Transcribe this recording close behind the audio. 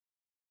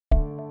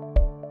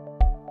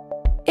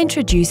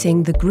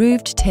Introducing the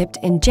grooved-tipped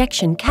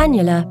injection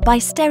cannula by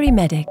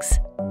Sterimedix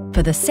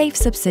for the safe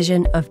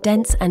subcision of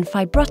dense and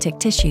fibrotic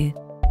tissue.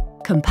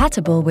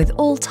 Compatible with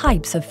all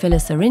types of filler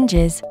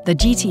syringes, the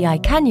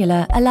GTI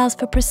Cannula allows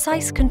for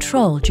precise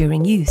control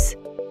during use.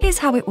 Here's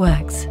how it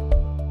works.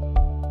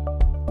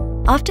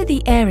 After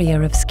the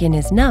area of skin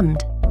is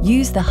numbed,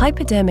 use the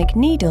hypodermic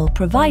needle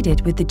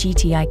provided with the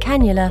GTI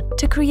Cannula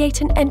to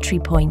create an entry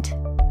point.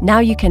 Now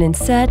you can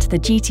insert the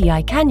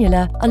GTI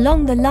Cannula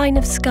along the line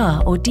of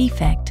scar or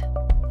defect.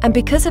 And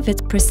because of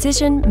its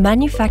precision,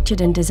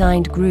 manufactured and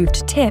designed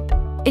grooved tip,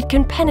 it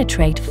can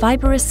penetrate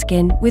fibrous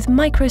skin with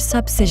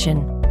micro-subcision,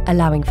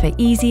 allowing for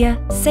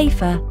easier,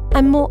 safer,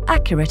 and more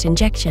accurate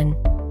injection.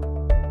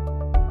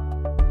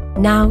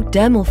 Now,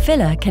 dermal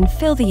filler can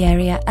fill the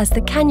area as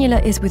the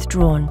cannula is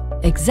withdrawn,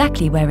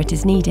 exactly where it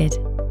is needed.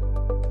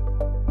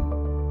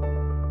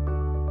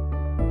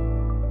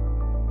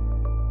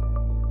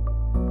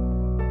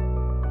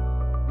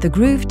 The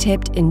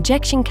groove-tipped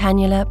injection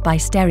cannula by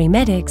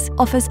Sterimedix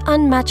offers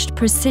unmatched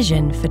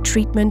precision for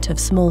treatment of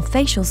small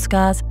facial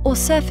scars or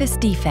surface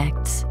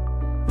defects.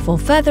 For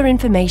further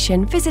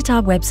information, visit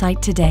our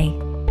website today.